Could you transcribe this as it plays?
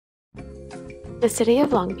The City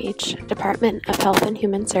of Long Beach Department of Health and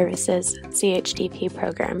Human Services CHDP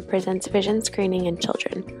program presents Vision Screening in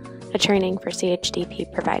Children, a training for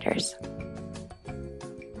CHDP providers.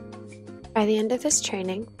 By the end of this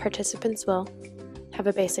training, participants will have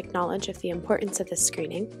a basic knowledge of the importance of this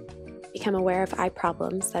screening, become aware of eye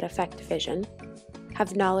problems that affect vision,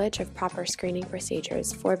 have knowledge of proper screening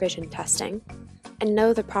procedures for vision testing, and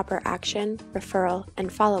know the proper action, referral,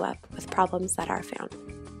 and follow-up with problems that are found.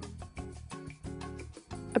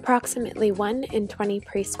 Approximately 1 in 20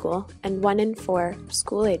 preschool and 1 in 4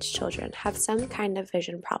 school-age children have some kind of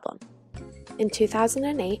vision problem. In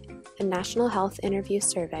 2008, a National Health Interview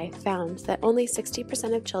Survey found that only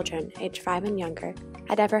 60% of children aged 5 and younger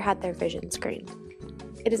had ever had their vision screened.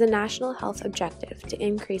 It is a national health objective to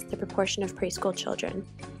increase the proportion of preschool children,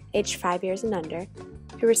 aged 5 years and under,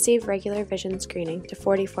 who receive regular vision screening to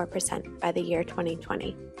 44% by the year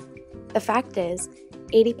 2020. The fact is,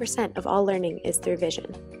 80% of all learning is through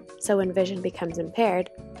vision, so when vision becomes impaired,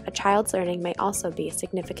 a child's learning may also be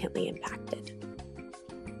significantly impacted.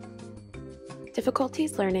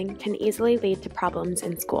 Difficulties learning can easily lead to problems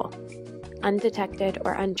in school. Undetected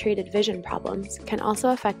or untreated vision problems can also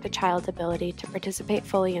affect a child's ability to participate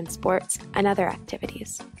fully in sports and other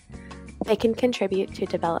activities. They can contribute to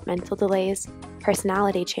developmental delays,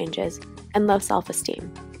 personality changes, and low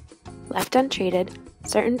self-esteem. Left untreated,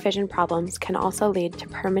 certain vision problems can also lead to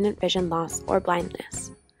permanent vision loss or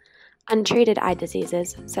blindness. Untreated eye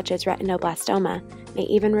diseases, such as retinoblastoma, may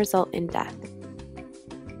even result in death.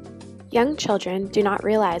 Young children do not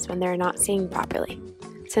realize when they are not seeing properly.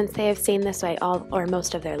 Since they have seen this way all or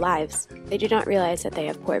most of their lives, they do not realize that they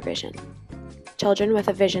have poor vision. Children with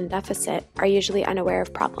a vision deficit are usually unaware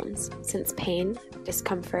of problems, since pain,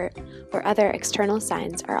 discomfort, or other external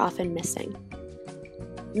signs are often missing.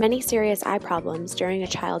 Many serious eye problems during a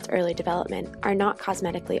child's early development are not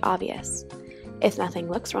cosmetically obvious. If nothing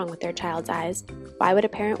looks wrong with their child's eyes, why would a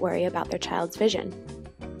parent worry about their child's vision?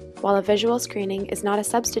 While a visual screening is not a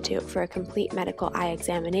substitute for a complete medical eye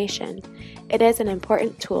examination, it is an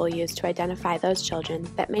important tool used to identify those children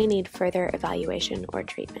that may need further evaluation or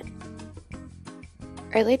treatment.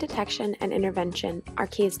 Early detection and intervention are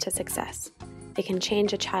keys to success. They can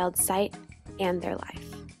change a child's sight and their life.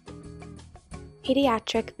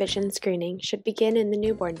 Pediatric vision screening should begin in the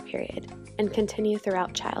newborn period and continue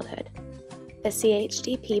throughout childhood. The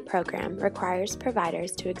CHDP program requires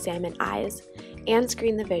providers to examine eyes and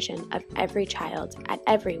screen the vision of every child at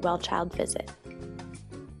every well-child visit.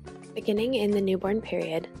 Beginning in the newborn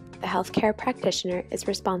period, the healthcare practitioner is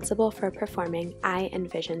responsible for performing eye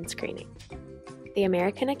and vision screening. The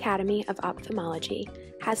American Academy of Ophthalmology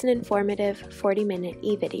has an informative 40-minute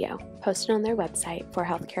e-video posted on their website for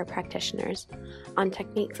healthcare practitioners on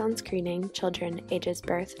techniques on screening children ages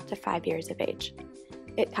birth to 5 years of age.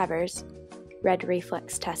 It covers red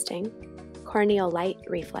reflex testing, corneal light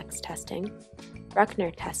reflex testing,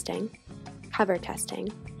 Bruckner testing, cover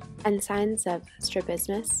testing, and signs of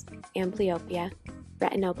strabismus, amblyopia,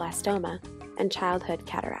 retinoblastoma, and childhood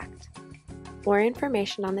cataract. More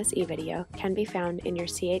information on this e-video can be found in your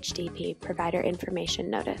CHDP Provider Information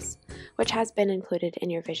Notice, which has been included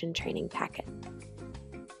in your vision training packet.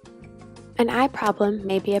 An eye problem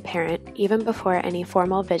may be apparent even before any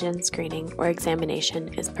formal vision screening or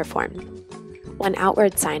examination is performed. One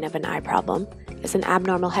outward sign of an eye problem is an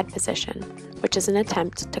abnormal head position, which is an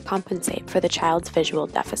attempt to compensate for the child's visual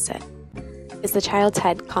deficit. Is the child's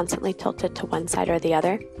head constantly tilted to one side or the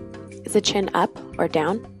other? Is the chin up or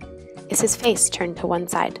down? Is his face turned to one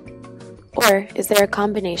side? Or is there a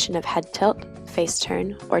combination of head tilt, face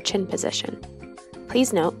turn, or chin position?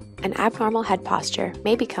 Please note, an abnormal head posture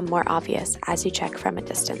may become more obvious as you check from a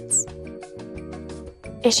distance.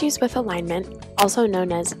 Issues with alignment, also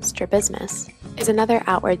known as strabismus, is another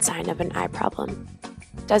outward sign of an eye problem.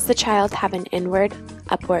 Does the child have an inward,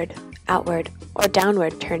 upward, outward, or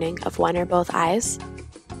downward turning of one or both eyes?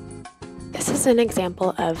 This is an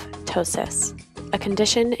example of ptosis, a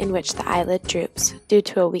condition in which the eyelid droops due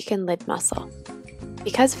to a weakened lid muscle.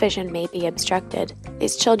 Because vision may be obstructed,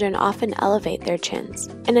 these children often elevate their chins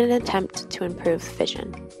in an attempt to improve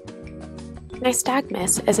vision.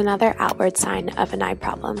 Nystagmus is another outward sign of an eye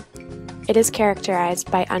problem. It is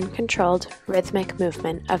characterized by uncontrolled, rhythmic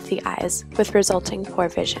movement of the eyes with resulting poor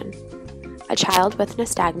vision. A child with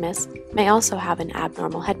nystagmus may also have an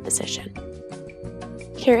abnormal head position.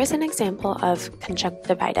 Here is an example of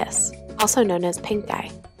conjunctivitis, also known as pink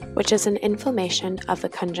eye, which is an inflammation of the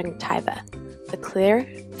conjunctiva, the clear,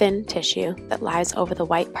 thin tissue that lies over the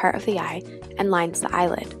white part of the eye and lines the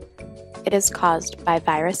eyelid. It is caused by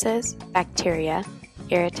viruses, bacteria,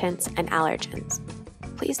 irritants, and allergens.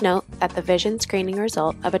 Please note that the vision screening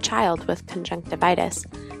result of a child with conjunctivitis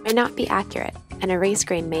may not be accurate, and a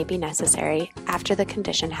rescreen may be necessary after the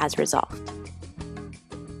condition has resolved.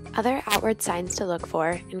 Other outward signs to look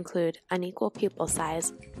for include unequal pupil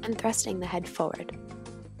size and thrusting the head forward.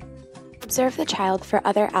 Observe the child for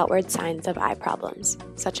other outward signs of eye problems,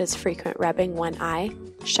 such as frequent rubbing one eye,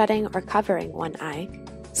 shutting or covering one eye,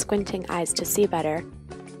 squinting eyes to see better,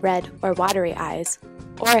 red or watery eyes,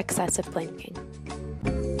 or excessive blinking.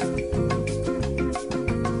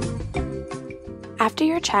 After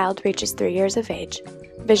your child reaches 3 years of age,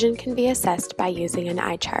 vision can be assessed by using an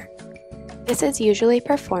eye chart. This is usually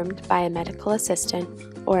performed by a medical assistant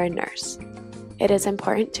or a nurse. It is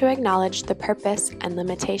important to acknowledge the purpose and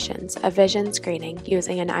limitations of vision screening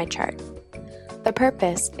using an eye chart. The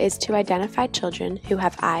purpose is to identify children who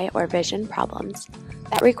have eye or vision problems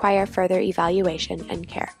that require further evaluation and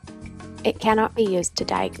care. It cannot be used to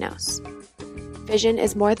diagnose. Vision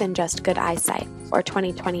is more than just good eyesight or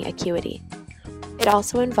 20/20 acuity. It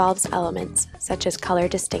also involves elements such as color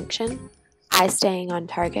distinction, eye staying on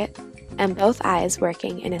target, and both eyes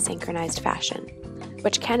working in a synchronized fashion,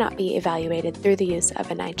 which cannot be evaluated through the use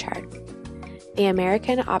of an eye chart. The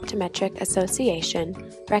American Optometric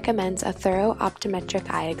Association recommends a thorough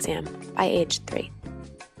optometric eye exam by age 3.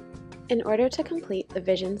 In order to complete the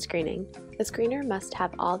vision screening, the screener must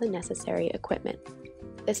have all the necessary equipment.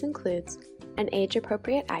 This includes an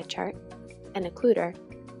age-appropriate eye chart, an occluder,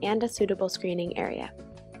 and a suitable screening area.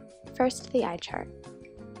 First, the eye chart.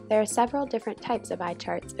 There are several different types of eye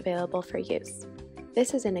charts available for use.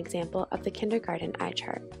 This is an example of the kindergarten eye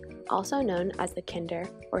chart, also known as the Kinder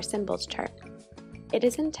or Symbols chart. It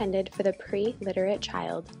is intended for the pre-literate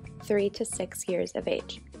child 3 to 6 years of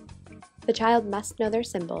age. The child must know their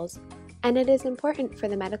symbols, and it is important for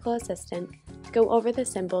the medical assistant to go over the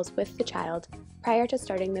symbols with the child prior to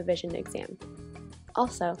starting the vision exam.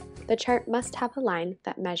 Also, the chart must have a line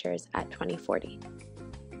that measures at 20/40.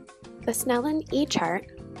 The Snellen E-chart,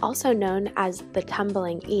 also known as the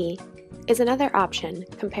tumbling E, is another option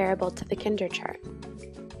comparable to the Kinder chart.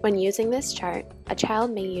 When using this chart, a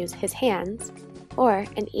child may use his hands or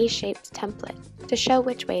an E-shaped template to show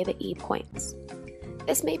which way the E points.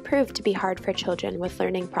 This may prove to be hard for children with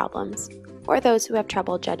learning problems or those who have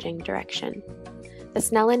trouble judging direction. The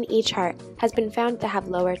Snellen E-chart has been found to have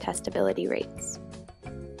lower testability rates.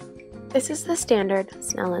 This is the standard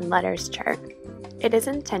Snellen letters chart. It is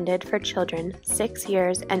intended for children 6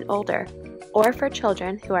 years and older, or for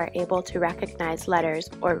children who are able to recognize letters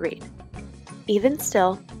or read. Even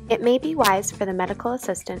still, it may be wise for the medical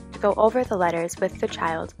assistant to go over the letters with the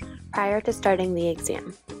child prior to starting the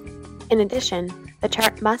exam. In addition, the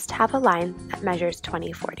chart must have a line that measures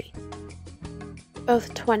 20/40.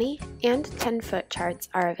 Both 20 and 10-foot charts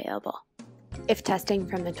are available. If testing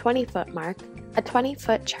from the 20-foot mark, a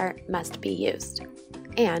 20-foot chart must be used.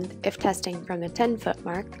 And if testing from the 10-foot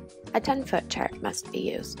mark, a 10-foot chart must be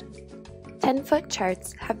used. 10-foot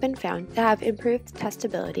charts have been found to have improved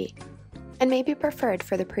testability and may be preferred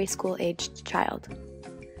for the preschool-aged child.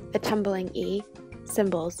 The tumbling E,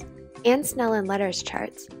 symbols, and Snellen letters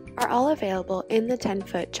charts are all available in the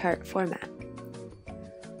 10-foot chart format.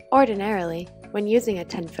 Ordinarily, when using a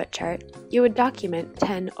 10-foot chart, you would document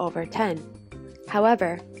 10/10.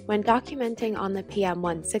 However, when documenting on the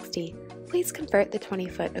PM160, please convert the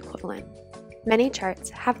 20-foot equivalent. Many charts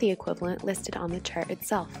have the equivalent listed on the chart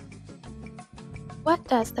itself. What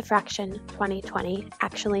does the fraction 20/20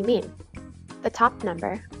 actually mean? The top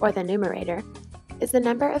number, or the numerator, is the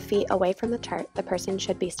number of feet away from the chart the person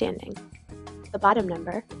should be standing. The bottom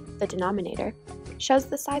number, the denominator, shows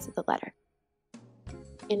the size of the letter.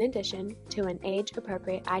 In addition to an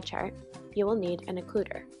age-appropriate eye chart, you will need an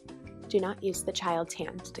occluder. Do not use the child's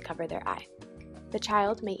hands to cover their eye. The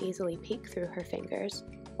child may easily peek through her fingers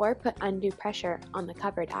or put undue pressure on the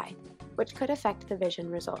covered eye, which could affect the vision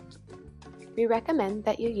result. We recommend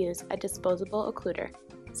that you use a disposable occluder,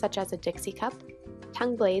 such as a Dixie cup,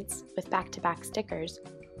 tongue blades with back-to-back stickers,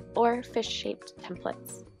 or fish-shaped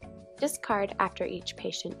templates. Discard after each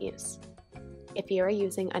patient use. If you are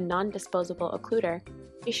using a non-disposable occluder,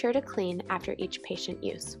 be sure to clean after each patient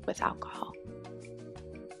use with alcohol.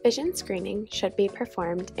 Vision screening should be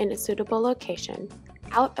performed in a suitable location,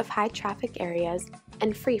 out of high traffic areas,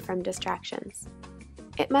 and free from distractions.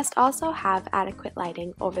 It must also have adequate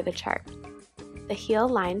lighting over the chart. The heel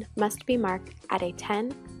line must be marked at a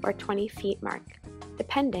 10 or 20 feet mark,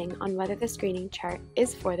 depending on whether the screening chart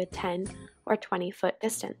is for the 10 or 20 foot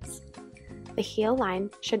distance. The heel line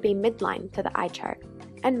should be midline to the eye chart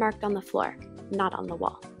and marked on the floor, not on the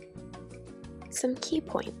wall. Some key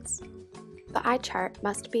points. The eye chart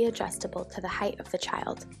must be adjustable to the height of the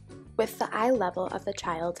child, with the eye level of the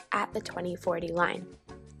child at the 20/40 line.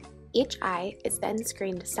 Each eye is then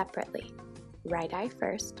screened separately, right eye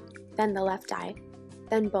first, then the left eye,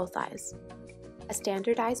 then both eyes. A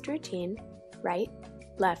standardized routine, right,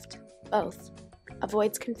 left, both,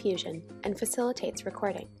 avoids confusion and facilitates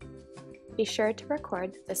recording. Be sure to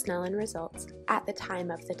record the Snellen results at the time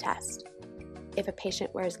of the test. If a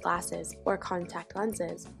patient wears glasses or contact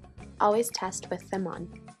lenses, always test with them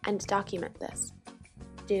on and document this.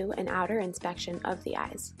 Do an outer inspection of the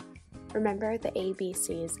eyes. Remember the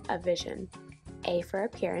ABCs of vision. A for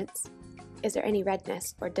appearance, is there any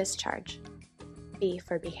redness or discharge? B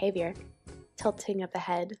for behavior, tilting of the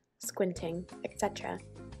head, squinting, etc.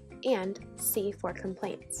 And C for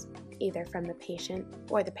complaints, either from the patient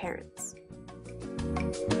or the parents.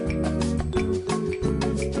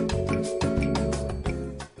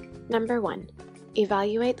 Number 1.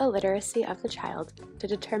 Evaluate the literacy of the child to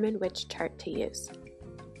determine which chart to use.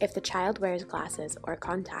 If the child wears glasses or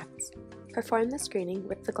contacts, perform the screening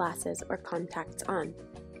with the glasses or contacts on,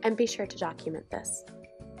 and be sure to document this.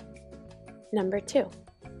 Number 2.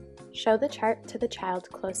 Show the chart to the child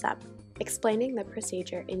close up, explaining the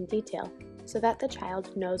procedure in detail so that the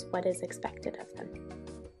child knows what is expected of them.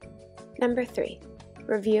 Number 3.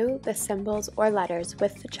 Review the symbols or letters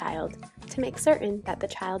with the child to make certain that the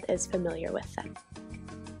child is familiar with them.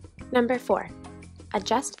 Number 4.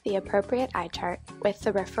 Adjust the appropriate eye chart with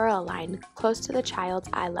the referral line close to the child's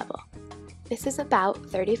eye level. This is about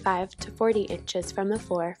 35 to 40 inches from the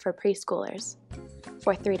floor for preschoolers.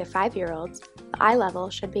 For 3 to 5-year-olds, the eye level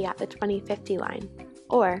should be at the 20/50 line,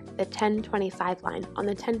 or the 10/25 line on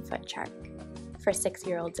the 10-foot chart. For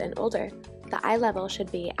 6-year-olds and older, the eye level should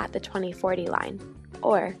be at the 20/40 line,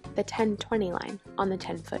 or the 10/20 line on the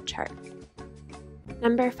 10-foot chart.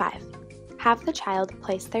 Number 5. Have the child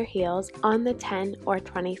place their heels on the 10 or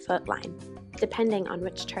 20-foot line, depending on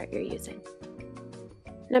which chart you're using.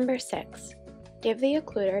 Number 6. Give the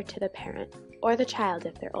occluder to the parent, or the child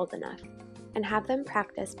if they're old enough, and have them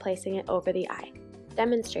practice placing it over the eye,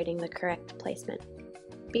 demonstrating the correct placement.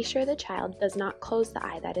 Be sure the child does not close the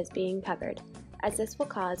eye that is being covered, as this will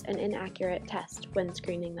cause an inaccurate test when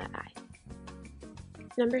screening that eye.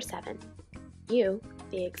 Number 7. You,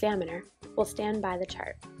 the examiner, will stand by the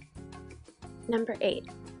chart. Number 8.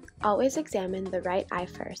 Always examine the right eye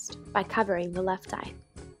first by covering the left eye.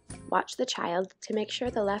 Watch the child to make sure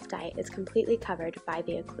the left eye is completely covered by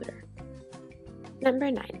the occluder. Number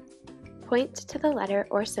 9. Point to the letter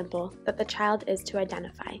or symbol that the child is to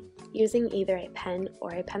identify, using either a pen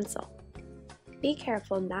or a pencil. Be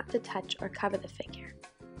careful not to touch or cover the figure.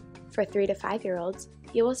 For 3 to 5-year-olds,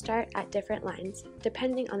 you will start at different lines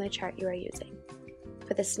depending on the chart you are using.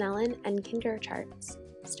 For the Snellen and Kinder charts,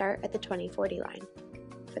 start at the 20/40 line.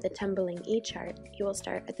 For the Tumbling E chart, you will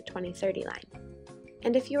start at the 20/30 line.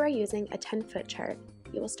 And if you are using a 10-foot chart,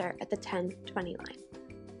 you will start at the 10/20 line.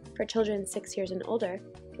 For children 6 years and older,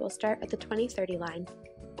 you will start at the 20/30 line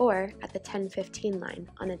or at the 10/15 line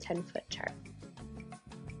on a 10-foot chart.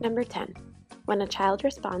 Number 10. When a child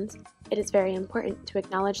responds, it is very important to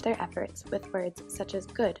acknowledge their efforts with words such as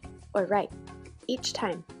good or right each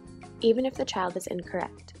time, even if the child is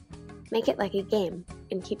incorrect. Make it like a game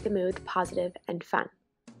and keep the mood positive and fun.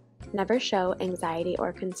 Never show anxiety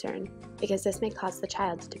or concern, because this may cause the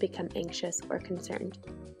child to become anxious or concerned.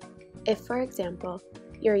 If, for example,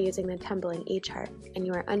 you are using the Tumbling E chart and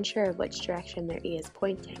you are unsure of which direction their E is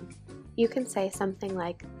pointing, you can say something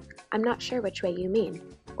like, "I'm not sure which way you mean,"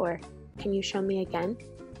 or "Can you show me again?"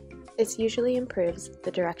 This usually improves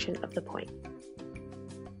the direction of the point.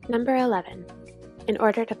 Number 11. In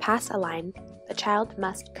order to pass a line, the child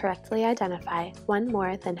must correctly identify one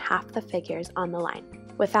more than half the figures on the line,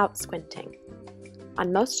 without squinting.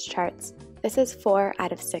 On most charts, this is 4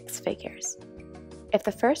 out of 6 figures. If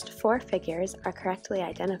the first 4 figures are correctly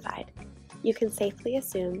identified, you can safely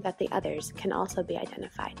assume that the others can also be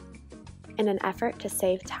identified. In an effort to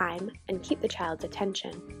save time and keep the child's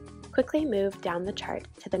attention, quickly move down the chart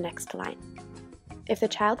to the next line. If the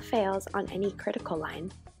child fails on any critical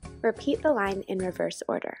line, repeat the line in reverse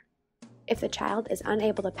order. If the child is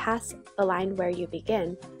unable to pass the line where you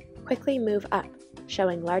begin, quickly move up,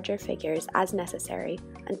 showing larger figures as necessary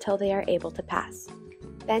until they are able to pass.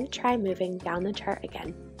 Then try moving down the chart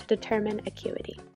again to determine acuity.